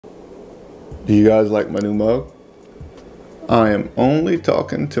Do you guys like my new mug? I am only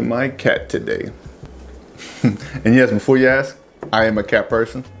talking to my cat today. And yes, before you ask, I am a cat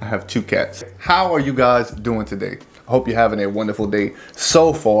person. I have 2 cats. How are you guys doing today? I hope you're having a wonderful day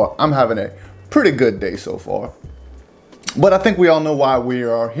so far. I'm having a pretty good day so far. But I think we all know why we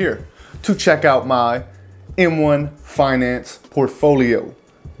are here. To check out my M1 Finance portfolio.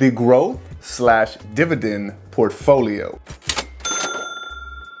 The growth/dividend portfolio.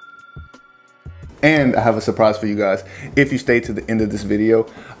 And I have a surprise for you guys. If you stay to the end of this video,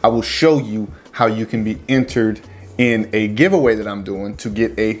 I will show you how you can be entered in a giveaway that I'm doing to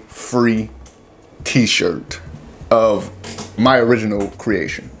get a free t-shirt of my original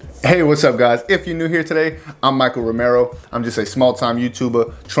creation. Hey, what's up guys? If you're new here today, I'm Michael Romero. I'm just a small-time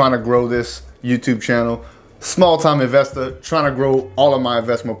YouTuber trying to grow this YouTube channel. Small-time investor trying to grow all of my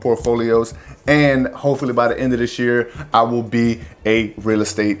investment portfolios. And hopefully by the end of this year, I will be a real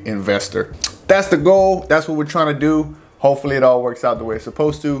estate investor. That's the goal. That's what we're trying to do. Hopefully it all works out the way it's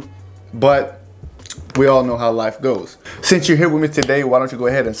supposed to, but we all know how life goes. Since you're here with me today, why don't you go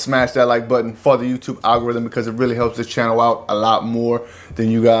ahead and smash that like button for the YouTube algorithm, because it really helps this channel out a lot more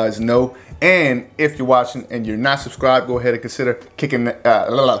than you guys know. And if you're watching and you're not subscribed, go ahead and consider clicking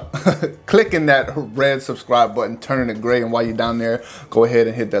that red subscribe button, turning it gray, and while you're down there, go ahead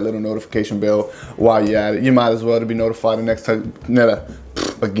and hit that little notification bell while you're at it. You might as well to be notified the next time, the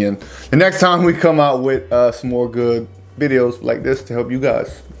next time we come out with some more good videos like this to help you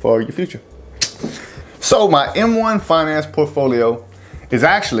guys for your future. So my M1 Finance portfolio is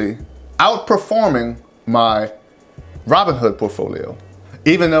actually outperforming my Robinhood portfolio.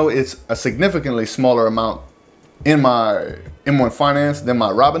 Even though it's a significantly smaller amount in my M1 Finance than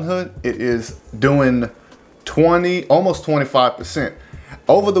my Robinhood, it is doing almost 25%.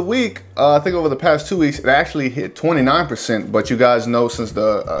 Over the week, I think over the past 2 weeks, it actually hit 29%. But you guys know since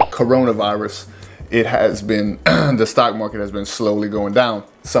the coronavirus, it has been, the stock market has been slowly going down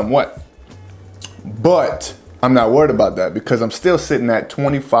somewhat. But I'm not worried about that because I'm still sitting at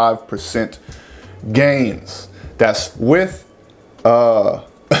 25% gains. That's with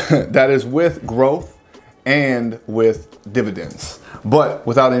that is with growth and with dividends. But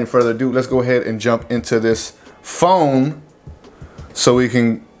without any further ado, let's go ahead and jump into this phone so we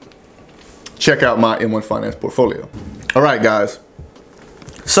can check out my M1 Finance portfolio. All right, guys.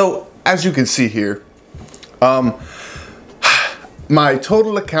 So as you can see here, my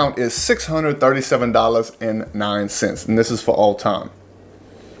total account is $637.09, and this is for all time.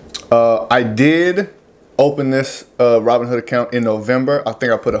 I did open this Robinhood account in November. I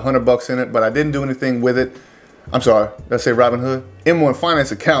think I put $100 in it, but I didn't do anything with it. I'm sorry, let's say Robinhood. M1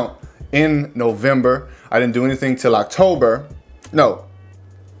 Finance account in November. I didn't do anything till October. No,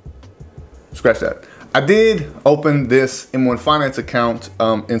 scratch that. I did open this M1 Finance account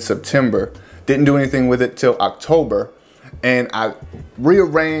in September. Didn't do anything with it till October. And I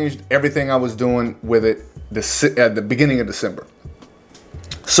rearranged everything I was doing with it at the beginning of December.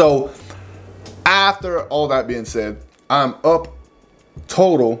 So after all that being said, I'm up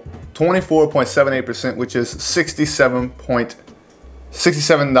total 24.78%, which is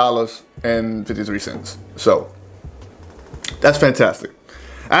 $67.53. So that's fantastic.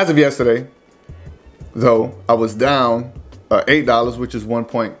 As of yesterday, though, I was down $8, which is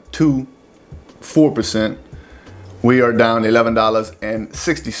 1.24%. We are down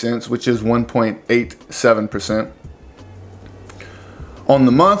 $11.60, which is 1.87%. On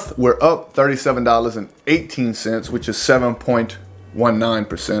the month, we're up $37.18, which is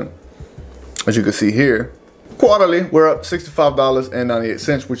 7.19%. As you can see here. Quarterly, we're up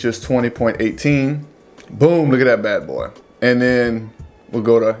 $65.98, which is 20.18. Boom, look at that bad boy. And then we'll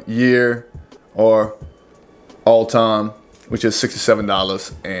go to year or all time, which is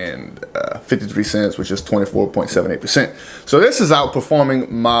 $67.53, which is 24.78%. So this is outperforming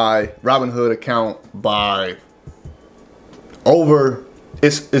my Robinhood account by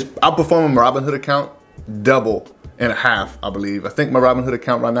it's outperforming my Robinhood account double and a half, I believe. I think my Robinhood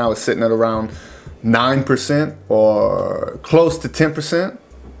account right now is sitting at around 9% or close to 10%.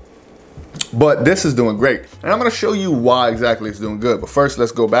 But this is doing great. And I'm gonna show you why exactly it's doing good. But first,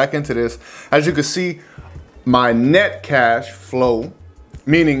 let's go back into this. As you can see, my net cash flow,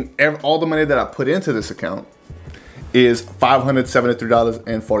 meaning all the money that I put into this account, is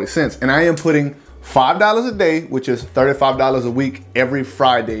 $573.40. And I am putting $5 a day, which is $35 a week every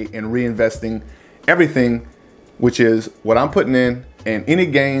Friday, and reinvesting everything, which is what I'm putting in, and any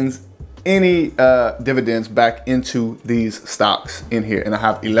gains, any dividends back into these stocks in here. And I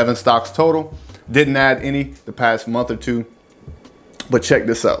have 11 stocks total. Didn't add any the past month or two, but check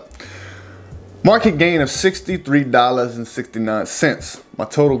this out. Market gain of $63.69. My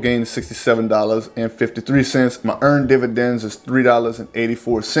total gain is $67.53. My earned dividends is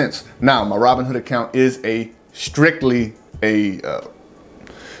 $3.84. Now, my Robinhood account is strictly a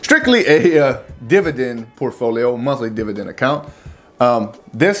dividend portfolio, monthly dividend account.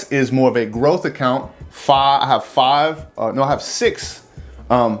 This is more of a growth account. I have 6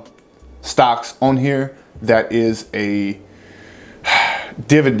 stocks on here that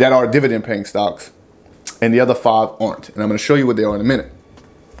are dividend paying stocks, and the other 5 aren't. And I'm going to show you what they are in a minute.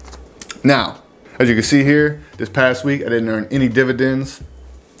 Now, as you can see here, this past week I didn't earn any dividends.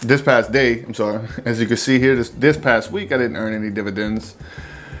 This past day, I'm sorry. As you can see here, this past week I didn't earn any dividends.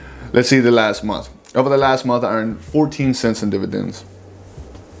 Let's see the last month. Over the last month, I earned 14 cents in dividends.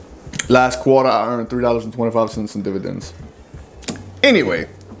 Last quarter, I earned $3.25 in dividends. Anyway,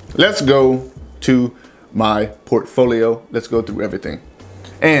 let's go to my portfolio. Let's go through everything.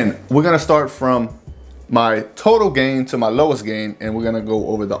 And we're gonna start from my total gain to my lowest gain, and we're gonna go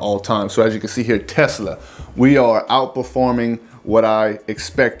over the all-time. So as you can see here, Tesla, we are outperforming what I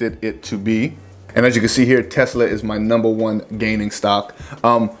expected it to be. And as you can see here, Tesla is my #1 gaining stock.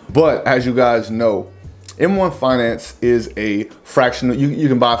 But as you guys know, M1 Finance is a fractional, you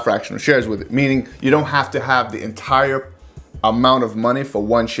can buy fractional shares with it, meaning you don't have to have the entire amount of money for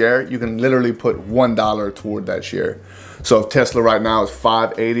one share. You can literally put $1 toward that share. So if Tesla right now is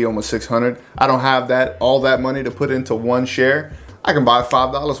 $580, almost $600, I don't have all that money to put into one share. I can buy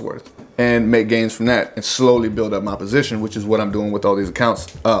 $5 worth and make gains from that and slowly build up my position, which is what I'm doing with all these accounts,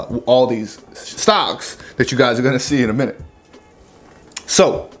 all these stocks that you guys are gonna see in a minute.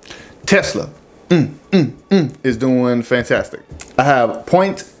 So Tesla is doing fantastic. I have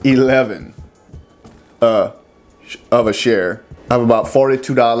 0.11 of a share. I have about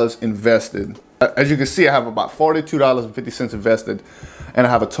 $42 invested. As you can see, I have about $42.50 invested, and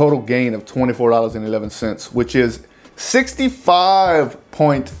I have a total gain of $24.11, which is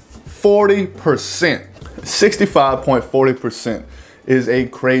 65.40%. 65.40% is a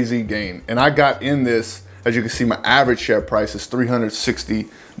crazy gain. And I got in this, as you can see, my average share price is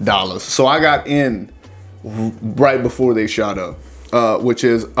 $360. So I got in right before they shot up. Which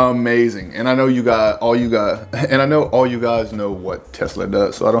is amazing. And I know all you guys know what Tesla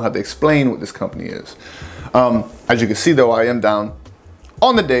does, so I don't have to explain what this company is. As you can see though, I am down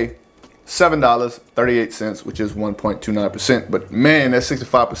on the day $7.38, which is 1.29%. But man, that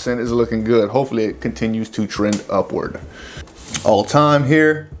 65% is looking good. Hopefully it continues to trend upward. All time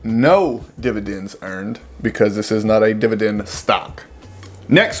here, no dividends earned because this is not a dividend stock.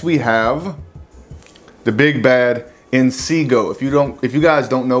 Next we have the big bad Inseego. If you guys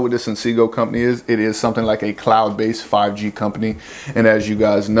don't know what this Inseego company is, it is something like a cloud-based 5G company. And as you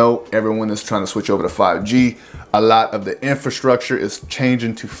guys know, everyone is trying to switch over to 5G. A lot of the infrastructure is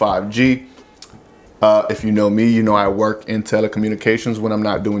changing to 5G. If you know me, you know I work in telecommunications when I'm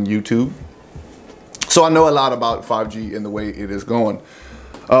not doing YouTube. So I know a lot about 5G and the way it is going.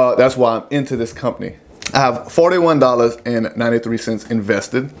 That's why I'm into this company. I have $41.93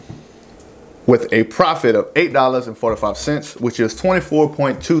 invested, with a profit of $8.45, which is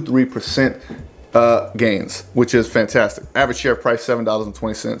 24.23% gains, which is fantastic. Average share price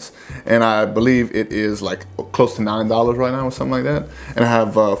 $7.20, and I believe it is like close to $9 right now or something like that. And I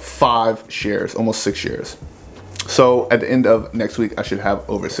have 5 shares, almost 6 shares. So at the end of next week, I should have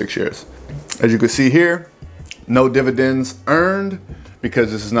over 6 shares. As you can see here, no dividends earned because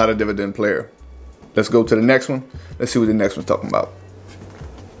this is not a dividend player. Let's go to the next one. Let's see what the next one's talking about.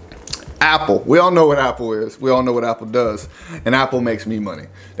 Apple. We all know what Apple is. We all know what Apple does. And Apple makes me money.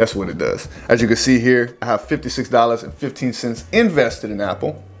 That's what it does. As you can see here, I have $56.15 invested in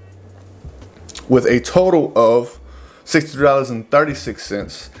Apple with a total of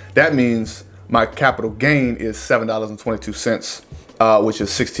 $63.36. That means my capital gain is $7.22, which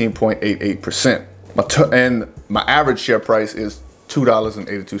is 16.88%. And my average share price is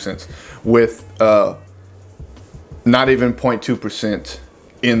 $2.82 with not even 0.2%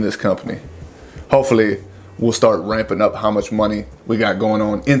 in this company. Hopefully we'll start ramping up how much money we got going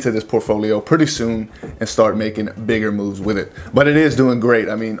on into this portfolio pretty soon and start making bigger moves with it. But it is doing great.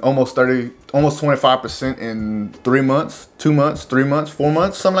 I mean, almost 25% in 3 months, 2 months, 3 months, 4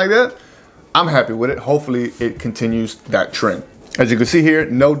 months, something like that. I'm happy with it. Hopefully it continues that trend. As you can see here,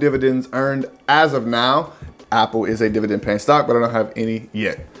 no dividends earned as of now. Apple is a dividend paying stock, but I don't have any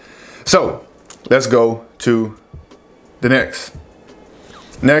yet. So let's go to the next.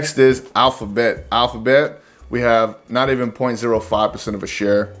 Next is Alphabet. Alphabet, we have not even 0.05% of a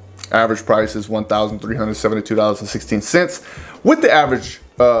share. Average price is $1,372.16. With the average,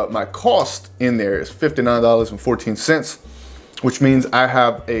 my cost in there is $59.14, which means I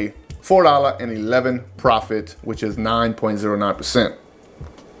have a $4.11 profit, which is 9.09%.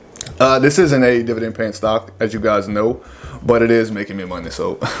 This isn't a dividend paying stock, as you guys know, but it is making me money.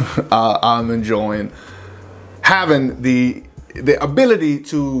 So I'm enjoying having the ability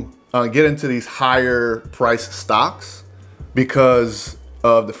to get into these higher price stocks because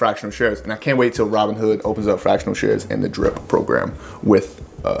of the fractional shares. And I can't wait till Robinhood opens up fractional shares in the DRIP program with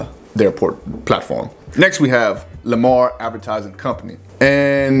their platform. Next, we have Lamar Advertising Company,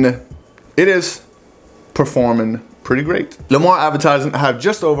 and it is performing pretty great. Lamar Advertising, I have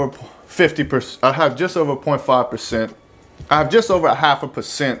just over 50%. I have just over 0.5%. I have just over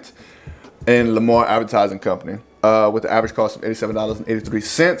 0.5% in Lamar Advertising Company with the average cost of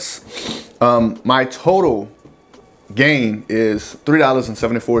 $87.83. My total gain is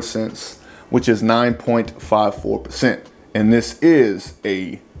 $3.74, which is 9.54%. And this is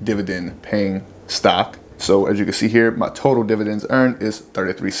a dividend paying stock. So as you can see here, my total dividends earned is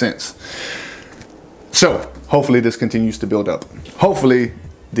 33 cents. So hopefully this continues to build up. Hopefully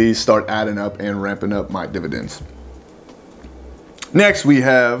these start adding up and ramping up my dividends. Next, we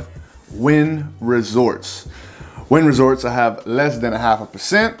have Wynn Resorts. Wynn Resorts, I have less than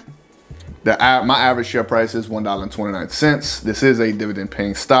 0.5%. My average share price is $1.29. This is a dividend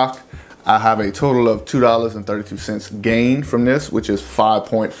paying stock. I have a total of $2.32 gain from this, which is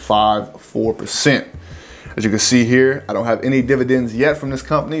 5.54%. As you can see here, I don't have any dividends yet from this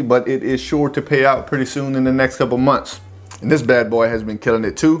company, but it is sure to pay out pretty soon in the next couple months. And this bad boy has been killing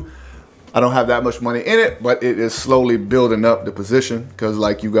it too. I don't have that much money in it, but it is slowly building up the position because,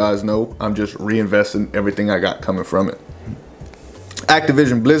 like you guys know, I'm just reinvesting everything I got coming from it.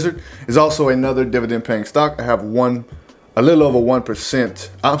 Activision Blizzard is also another dividend paying stock. I have a little over 1%.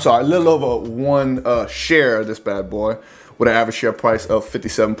 I'm sorry, a little over one share of this bad boy with an average share price of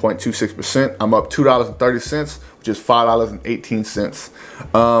 57.26%. I'm up $2.30, which is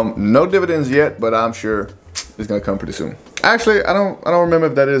 $5.18. No dividends yet, but I'm sure it's gonna come pretty soon. Actually, I don't remember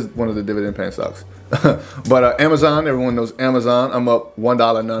if that is one of the dividend paying stocks. But Amazon, everyone knows Amazon. I'm up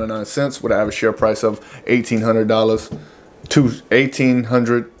 $1.99 with an average share price of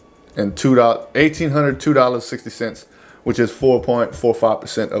 $1,802.60, which is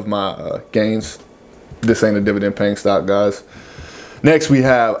 4.45% of my gains. This ain't a dividend paying stock, guys. Next, we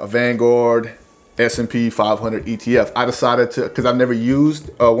have a Vanguard S&P 500 ETF. I decided to, because I've never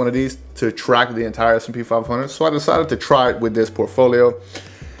used one of these to track the entire S&P 500, so I decided to try it with this portfolio.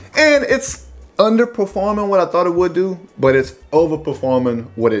 And it's underperforming what I thought it would do, but it's overperforming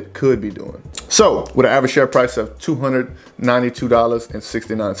what it could be doing. So with an average share price of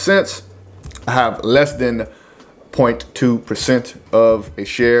 $292.69, I have less than 0.2% of a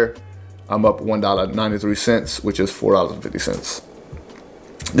share. I'm up $1.93, which is $4.50.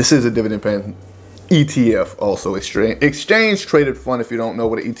 This is a dividend paying ETF, also exchange traded fund. If you don't know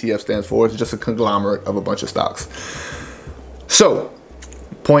what an ETF stands for, it's just a conglomerate of a bunch of stocks. So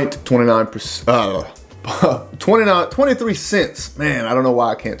 0.29%, 23 cents. Man, I don't know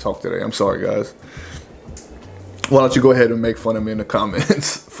why I can't talk today. I'm sorry, guys. Why don't you go ahead and make fun of me in the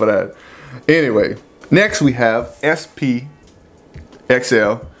comments for that? Anyway, next we have SPXL,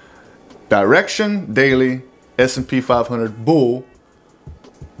 Direction Daily S&P 500 Bull,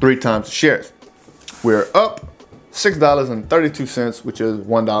 3 times the shares. We're up $6.32, which is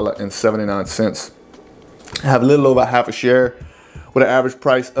 $1.79. I have a little over half a share with an average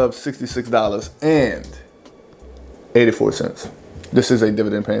price of $66.84. This is a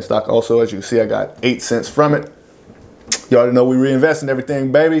dividend paying stock. Also, as you can see, I got 8 cents from it. You already know we reinvest in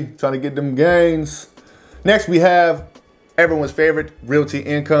everything, baby. Trying to get them gains. Next, we have everyone's favorite, Realty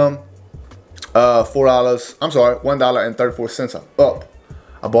Income. $1.34 up.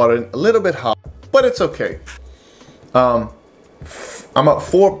 I bought it a little bit high, but it's okay. I'm up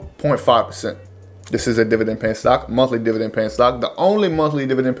 4.5%. This is a dividend paying stock, monthly dividend paying stock, the only monthly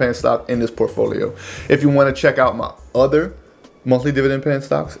dividend paying stock in this portfolio. If you want to check out my other monthly dividend paying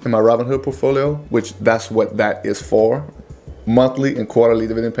stocks in my Robinhood portfolio, which that's what that is for, monthly and quarterly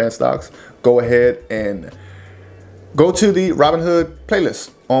dividend paying stocks, go ahead and go to the Robinhood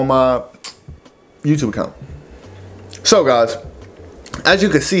playlist on my YouTube account. So guys, as you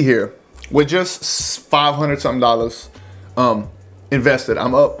can see here, with just $500 something invested,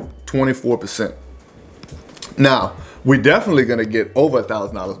 I'm up 24%. Now, we're definitely gonna get over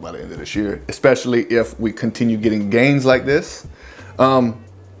 $1,000 by the end of this year, especially if we continue getting gains like this. But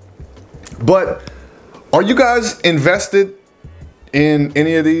are you guys invested in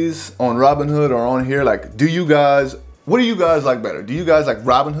any of these on Robinhood or on here? Like, what do you guys like better? Do you guys like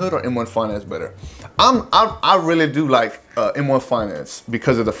Robinhood or M1 Finance better? I really do like M1 Finance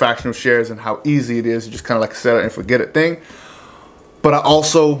because of the fractional shares and how easy it is, just kind of like a set it and forget it thing. But I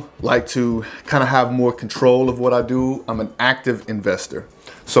also like to kind of have more control of what I do. I'm an active investor.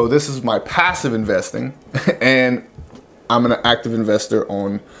 So this is my passive investing, and I'm an active investor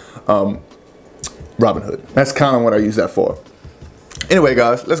on Robinhood. That's kind of what I use that for. Anyway,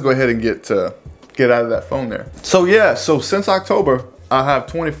 guys, let's go ahead and get out of that phone there. So yeah, so since October, I have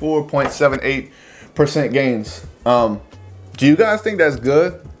 24.78% gains. Do you guys think that's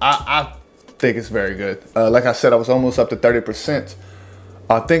good? I think it's very good. Like I said, I was almost up to 30%.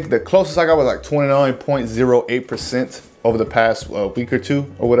 I think the closest I got was like 29.08% over the past week or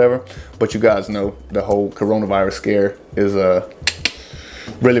two or whatever. But you guys know the whole coronavirus scare is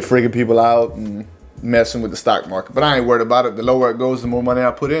really freaking people out and messing with the stock market. But I ain't worried about it. The lower it goes, the more money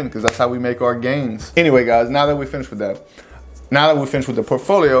I put in, because that's how we make our gains. Anyway, guys, now that we're finished with that, now that we're finished with the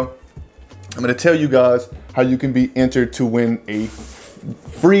portfolio, I'm going to tell you guys how you can be entered to win a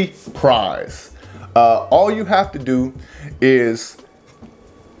free prize. All you have to do is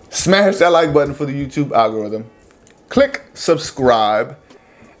smash that like button for the YouTube algorithm, click subscribe,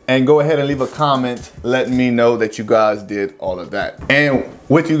 and go ahead and leave a comment letting me know that you guys did all of that. And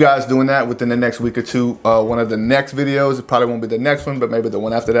with you guys doing that within the next week or two, one of the next videos, it probably won't be the next one, but maybe the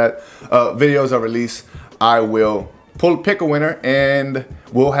one after that, videos are released, I will pick a winner, and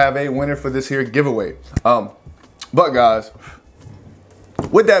we'll have a winner for this here giveaway. But guys,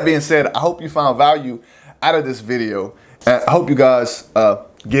 with that being said, I hope you found value out of this video. And I hope you guys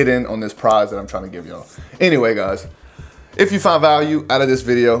get in on this prize that I'm trying to give y'all. Anyway, guys, if you found value out of this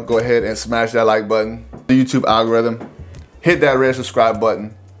video, go ahead and smash that like button, the YouTube algorithm, hit that red subscribe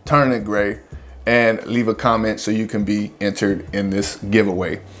button, turn it gray, and leave a comment so you can be entered in this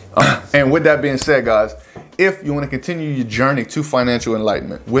giveaway. And with that being said, guys, if you want to continue your journey to financial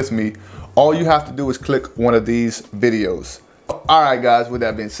enlightenment with me, all you have to do is click one of these videos. All right, guys, with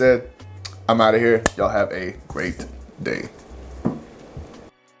that being said, I'm out of here. Y'all have a great day.